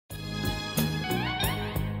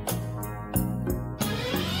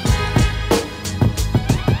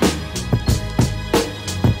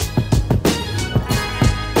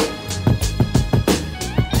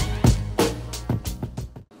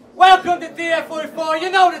DFI,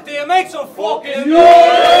 you know the deal, make some fucking Second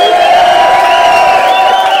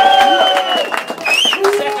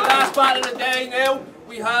last battle of the day now,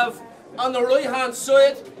 we have on the right hand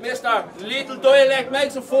side, Mr. Little Dialect,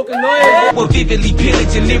 make some fucking noise. We're vividly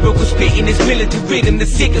pillaging, lyrical spitting, this militant rhythm, the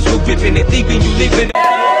sickest we're ripping it, leaving you living.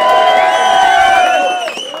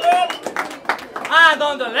 And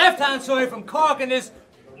on the left hand side from Cork in this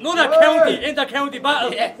another county, inter-county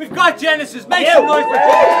battle, we've got Genesis, make some noise for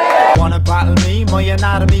Genesis. Wanna battle me? My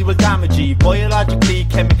anatomy will damage you, biologically,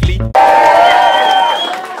 chemically.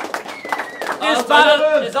 This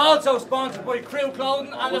battle is also sponsored by Crew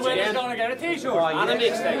Clothing, and the winner's going to get a t-shirt. And a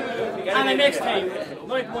mixtape. And a mixtape.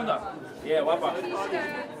 Night Wonder. Yeah, what about?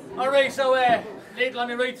 Alright, so, Little on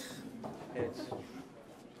me right.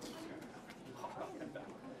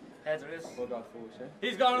 Heads it is.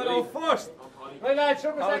 He's going to go first. Right, lads,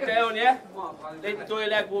 shut Hold a second. down, yeah? Little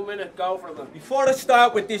Dialect, 1 minute, go for them. Before I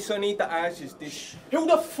start with this, I need to ask you this. Who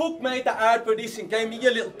the fuck made the ad for this and gave me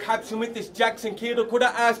a little caption with this Jackson kid who could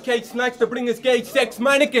have asked Kate Snatch to bring his gay sex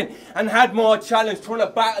mannequin and had more challenge trying to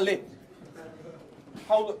battle it?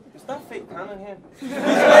 Hold up, is that fake cannon here? This lady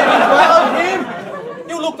battled him!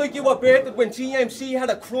 You look like you were baited when GMC had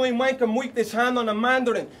a crying wank and wiped his hand on a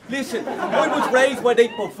mandarin. Listen, I was raised where they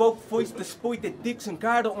provoke fights despite the dicks and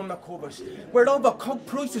Garda undercovers. Where over coke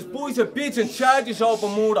prices, boys are bids and charges over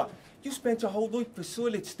murder. You spent your whole life for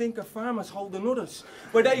solid stinker farmers holding others.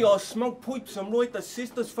 Where they all smoke pipes and write their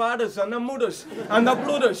sisters, fathers and their mothers and their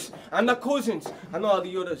brothers and their cousins and all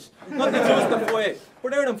the others. Not to justify it,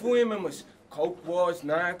 but they're them famous. Coke wars,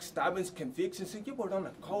 narcs, stabbings, convictions, and you were on a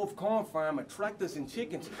Cove corn farm with tractors and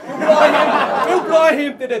chickens. You brought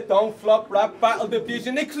him to the Don't Flop Rap Battle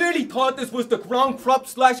Division. They clearly thought this was the ground prop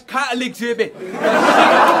 / cattle exhibit. You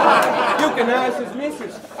can ask his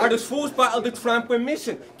missus. At his first battle, the tramp went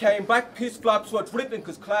missing. Came back, piss flops were dripping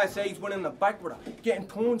because Class A's went in the back with her. Getting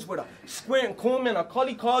turns with her. Squaring coming. Her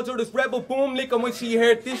collie calls her this rebel boom lick, and when she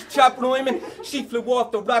heard this chap rhyming, she flew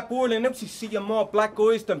off the rap world and now she see more black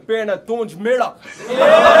eyes than Bernard Dunge's mirror.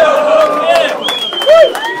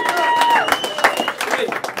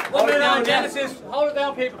 Hold it down, Genesis. Hold it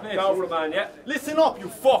down, people, please. Go for it, man, yeah? Listen up, you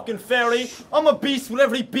fucking fairy. I'm a beast with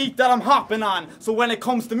every beat that I'm hopping on. So when it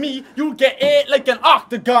comes to me, you'll get ate like an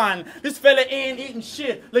octagon. This fella ain't eating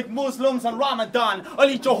shit like Muslims on Ramadan. I'll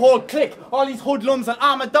eat your whole clique, all these hoodlums and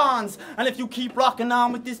Amadans. And if you keep rocking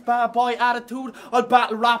on with this bad boy attitude, I'll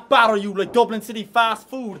battle rap batter you like Dublin City fast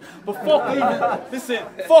food. But fuck leaving, listen,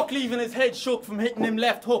 fuck leaving his head shook from hitting them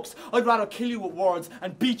left hooks. I'd rather kill you with words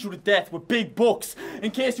and beat you to death with big books.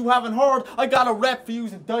 In case you haven't heard, I got a rep for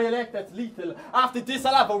using dialect that's lethal. After this,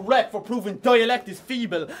 I'll have a rep for proving dialect is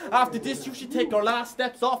feeble. After this, you should take our last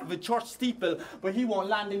steps off of a church steeple. But he won't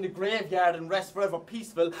land in the graveyard and rest forever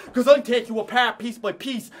peaceful. Cause I'll take you apart piece by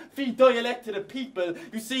piece, feed dialect to the people.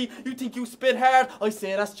 You see, you think you spit hard? I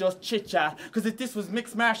say that's just chit chat. Cause if this was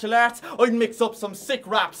mixed martial arts, I'd mix up some sick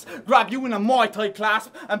raps, grab you in a Muay Thai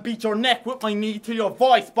clasp and beat your neck with my knee till your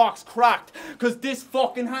voice box cracked. Cause this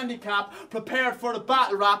fucking handicap prepared for the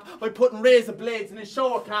battle rap by putting razor blades in his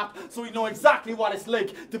shower cap so you know exactly what it's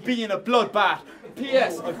like to be in a bloodbath.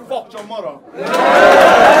 P.S. I fucked your mother.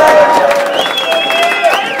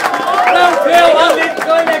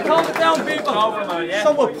 Down, people. Go for it, man, yeah?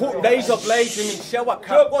 Someone put razor blades in his shower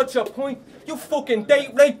cap. What's your point? You fucking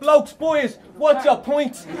date rape blokes, boys. What's your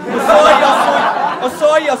point? I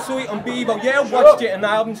saw your suite on Bevo. Yeah, I watched it in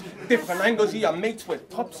albums. Different angles of your mates with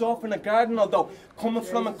tops off in the garden. Although coming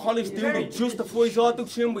from a college dude who justifies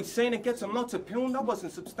auto-tune by saying it gets him lots of pound, that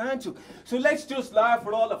wasn't substantial. So let's just laugh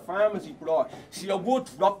at all the farmers he brought. See, I would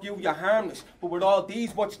drop you, you're harmless. But with all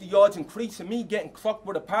these, watch the odds increase of me getting crocked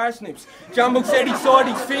with the parsnips. Jambo said he saw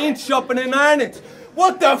these fiends shopping in Ireland.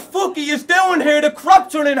 What the fuck are you doing here? The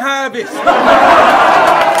crops are in harvest.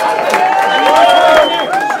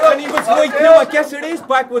 And he was like, no, I guess it is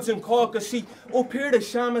backwards in Cork. See, up here the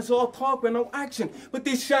sham is all talk with no action. But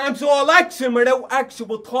this sham's all action without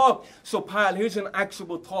actual talk. So pal, here's an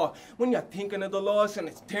actual thought. When you're thinking of the loss and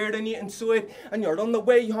it's tearing you inside, and you're on the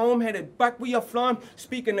way home headed back with your farm,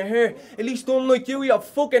 speaking of hair, at least unlike you, your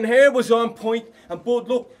fucking hair was on point. And bud,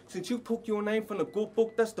 look, since you took your name from the good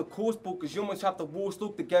book, that's the coast book, cause you must have the worst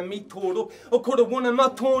look to get me tore up. I could have won and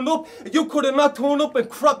not turned up. You could have not turned up and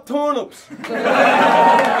cropped turnips.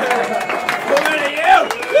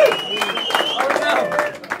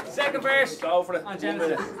 Second verse. Go for it. On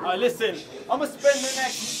Genesis. Alright, listen, I'ma spend the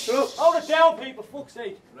next... Hold it down, people, fuck's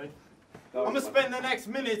sake. Right. I'm gonna spend the next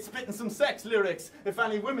minute spitting some sex lyrics. If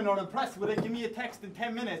any women are impressed with it, give me a text in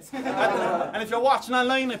 10 minutes. And if you're watching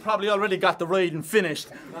online, I probably already got the writing finished.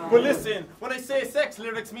 But listen, when I say sex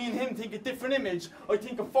lyrics, me and him think a different image. I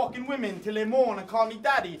think of fucking women till they moan and call me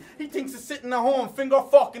daddy. He thinks of sitting at home, finger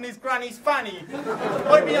fucking his granny's fanny.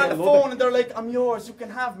 I'd be on the phone and they're like, I'm yours, you can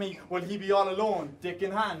have me. Well, he'd be all alone, dick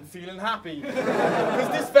in hand, feeling happy. Because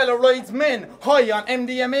this fella rides men high on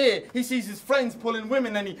MDMA. He sees his friends pulling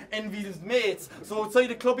women and he envies his mates. So outside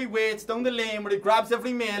the club he waits down the lane where he grabs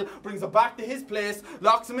every male, brings her back to his place,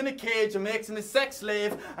 locks him in a cage and makes him a sex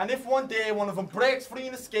slave. And if one day one of them breaks free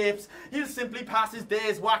and escapes, he'll simply pass his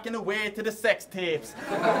days whacking away to the sex tapes.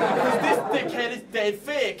 Because this dickhead is dead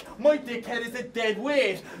fake. My dickhead is a dead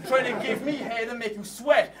weight, trying to give me head and make you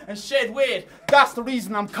sweat and shed weight. That's the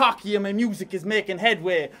reason I'm cocky and my music is making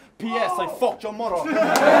headway. P.S. I fucked your mother.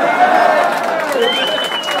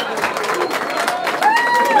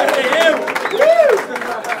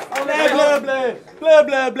 Blah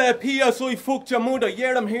blah blah, P.S. I fucked your mother,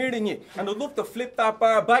 yeah, I'm hearing you. And I'd love to flip that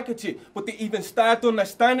bar back at you, but to even start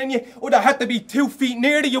understanding you, I'd have had to be 2 feet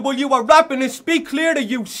near to you while you were rapping and speak clear to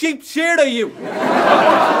you, sheep shear to you.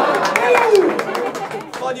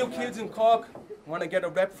 All you kids in Cork want to get a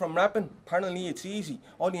rep from rapping? Apparently it's easy.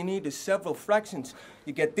 All you need is several fractions.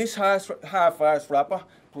 You get this half-ass rapper,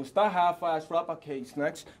 plus that half-ass rapper,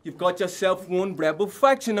 K-Snacks. You've got yourself one rebel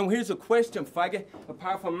faction. Now here's a question, faggot.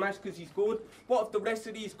 Apart from Mash because he's good, what if the rest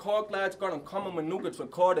of these Cork lads got in common with Nuggets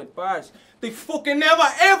recorded bars? They fucking never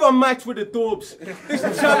ever match with the dubs. This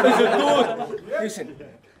chap is a dud. Listen.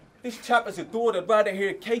 This chap is a dude, I'd rather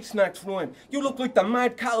hear Cake Snacks rhyme. You look like the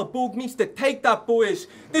mad cattle bug meets the take that boys.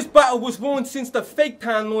 This battle was won since the fake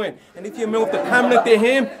tan line. And if you move the camera to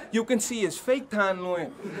him, you can see his fake tan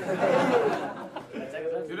line.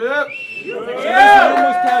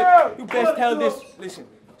 You best tell this, listen.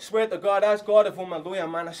 Swear to God, ask God if I'm a lawyer,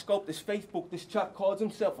 man. I scoped his Facebook, this chap calls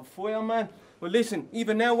himself a fireman. Well listen,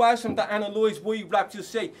 even now ask him to analyse why you rap, you'll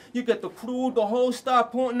say, you get the crew, the whole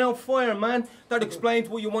start putting out fire, man. That explains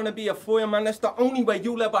why you want to be a fireman. That's the only way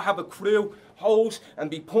you'll ever have a crew, hoes,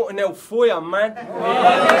 and be putting out fire, man.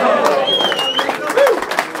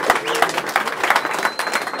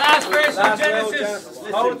 Last verse of Genesis.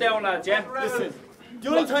 Hold it down, lads, yeah? Listen. The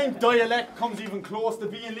only time Dialect comes even close to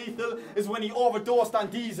being lethal is when he overdosed on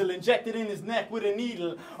diesel, injected in his neck with a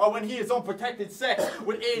needle, or when he has unprotected sex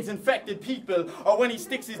with AIDS-infected people, or when he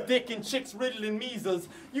sticks his dick in chicks riddled in measles.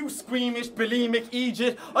 You squeamish, bulimic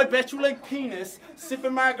Egypt, I bet you like penis,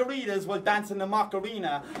 sipping margaritas while dancing the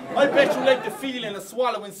Macarena. I bet you like the feeling of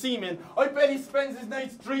swallowing semen. I bet he spends his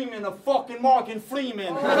nights dreaming of fucking Morgan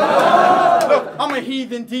Freeman. Look, I'm a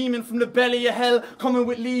heathen demon from the belly of hell, coming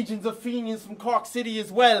with legions of fiends from Cork City as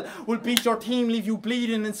well. We'll beat your team, leave you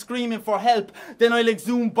bleeding and screaming for help. Then I'll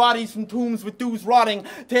exhume bodies from tombs with dudes rotting.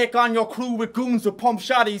 Take on your crew with goons with pump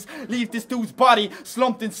shotties. Leave this dude's body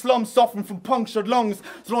slumped in slums, suffering from punctured lungs.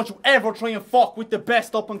 So don't you ever try and fuck with the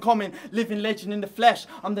best up and coming living legend in the flesh.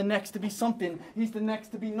 I'm the next to be something, he's the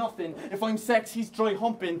next to be nothing. If I'm sex, he's dry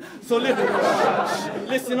humping. So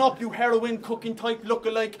listen up, you heroin cooking type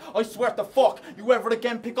lookalike. I swear to fuck, you ever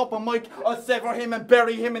again pick up a mic, I'll sever him and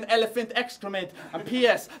bury him in elephant excrement. And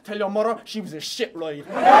P.S. tell your mother she was a shit ride.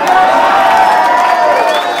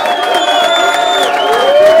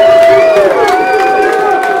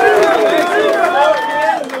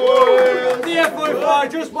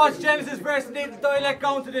 DFI, just watch Genesis versus the Dialect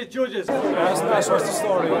going to the judges. That's the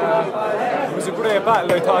story. It was a great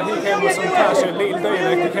battle. I thought he came with some clash, a little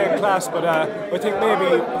Dialect, he came class, but I think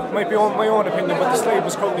maybe, might be my own opinion, but the slave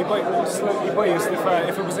was slightly biased.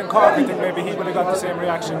 If it was in Cork, I think maybe he would have got the same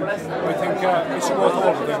reaction. I think it should go to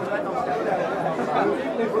over them.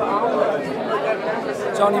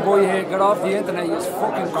 Johnny boy here, get off the internet, you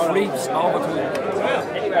fucking creeps over to him.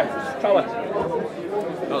 Throw it.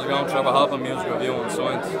 How's it going? Trevor Hoffman, music review and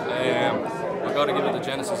science. I got to give it the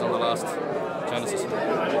Genesis on the last Genesis.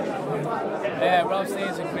 Rob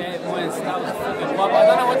Steve's a great points. That was fucking wop. I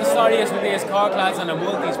don't know what the story is with these Cork lads and the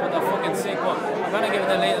multis, but they're fucking sick. But I'm gonna give it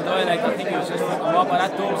a little Dialect. I think it was just fucking wop.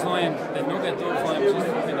 That dubs line, the Nugget dubs line was just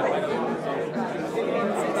fucking incredible.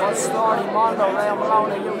 That story, Mondo, Ray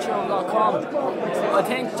Malone at YouTube.com. I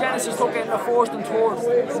think Genesis took it in the first and third.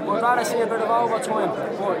 We'd rather see a bit of overtime,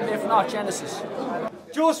 but if not, Genesis.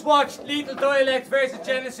 Just watch Lethal Dialect versus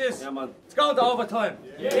Genesis. Yeah, man. It's going to overtime.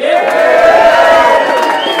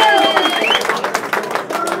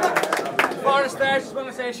 Before it starts, just want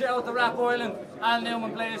to say shout out to Rap Island, Al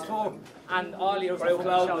Newman Blaze 4, and all you Crew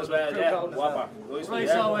Cloud as well, yeah. Whopper. Right,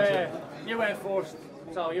 so you went first.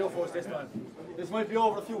 So you first this time. This might be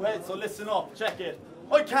over a few heads, so listen up, check it.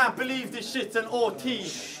 I can't believe this shit's an OT.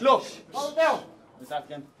 Look. Hold it down. Is that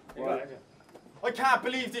again? I can't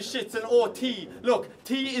believe this shit's an OT. Look,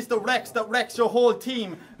 T is the Rex that wrecks your whole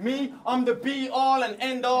team. Me, I'm the be-all and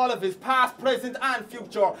end-all of his past, present and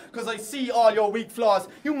future. Cause I see all your weak flaws.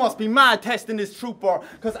 You must be mad testing this trooper.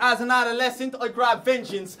 Cause as an adolescent, I grabbed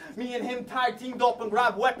vengeance. Me and him tag-teamed up and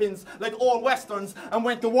grabbed weapons like old westerns and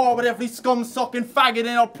went to war with every scum-sucking faggot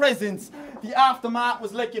in our presence. The aftermath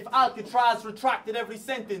was like if Alcatraz retracted every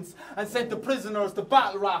sentence and sent the prisoners to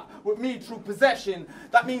battle rap with me through possession.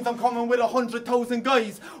 That means I'm coming with 100,000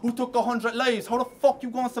 guys who took 100 lives. How the fuck you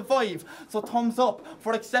gonna survive? So thumbs up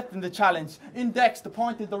for accepting the challenge. Index the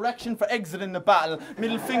pointed direction for exiting the battle.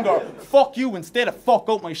 Middle finger, fuck you instead of fuck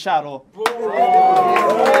out my shadow.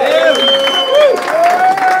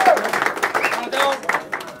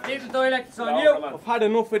 Little Dialect, it's on you. I've had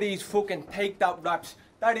enough of these fucking take that raps.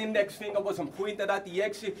 That index finger wasn't pointed at the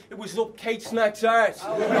exit, it was up Kate Snack's arse.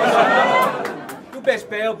 You best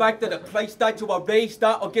bail back to the place that you erased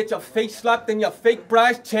that or get your face slapped and your fake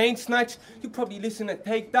brass chain snatched. You probably listen and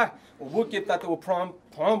take that. Or would give that to a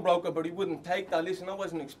pawnbroker, but he wouldn't take that. Listen, I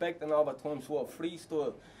wasn't expecting all the time sort of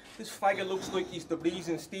freestyle. This faggot looks like he's the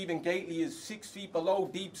reason Stephen Gately is 6 feet below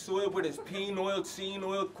deep soil with his peen oil, scene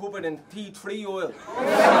oil covered in tea tree oil.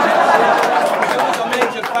 As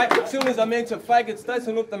soon as I mention faggots, that's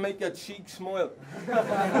enough to make your cheeks smile.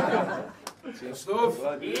 Good stuff.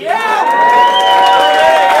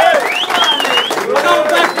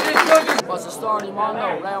 What's the story,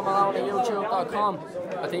 Mondo? Real Malone at YouTube.com.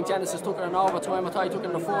 I think Genesis took it in overtime. I thought he took it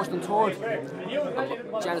in the first and third.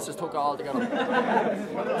 Genesis took it all together.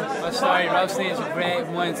 I'm sorry, Rouse needs some great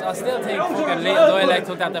points. I still think fucking Little Dialect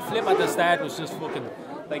took that. The flip at the start was just fucking,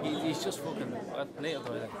 like, he's just fucking Little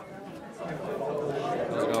Dialect.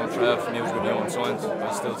 How's it going, Trev? Music review and science.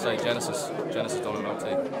 I still say Genesis. Genesis done an OT.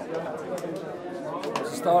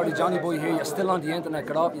 Story, Johnny Boy here, you're still on the internet,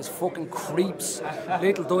 get off, you fucking creeps.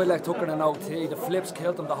 Little Dialect took it in OT, the flips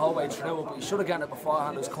killed him the whole way through, but you should have gotten it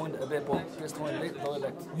beforehand, it was kind of a bit, but this time Little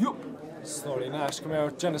Dialect. Yup. Story, Nash, come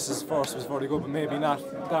out. Genesis first was very good, but maybe not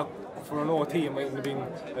that for an OT. It mightn't have been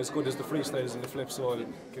as good as the freestyles and the flips, so I'll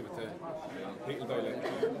give it to Little Dialect.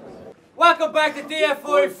 Welcome back to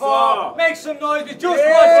DFI4. Make some noise, we just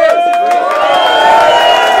watched Genesis.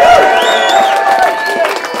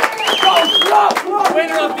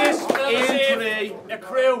 Winner of this evening, a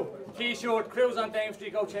Crew t-shirt. Crew's on Dame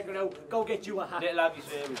Street, go check it out. Go get you a hat. Little Abby's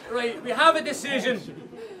favorite. Right, we have a decision.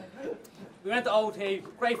 We went to OT,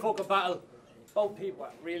 great fucking battle. Both people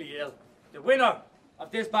were really ill. The winner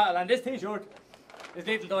of this battle and this t-shirt is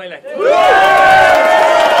Little Dialect.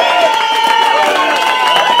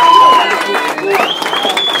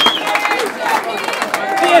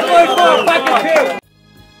 DFI4, back in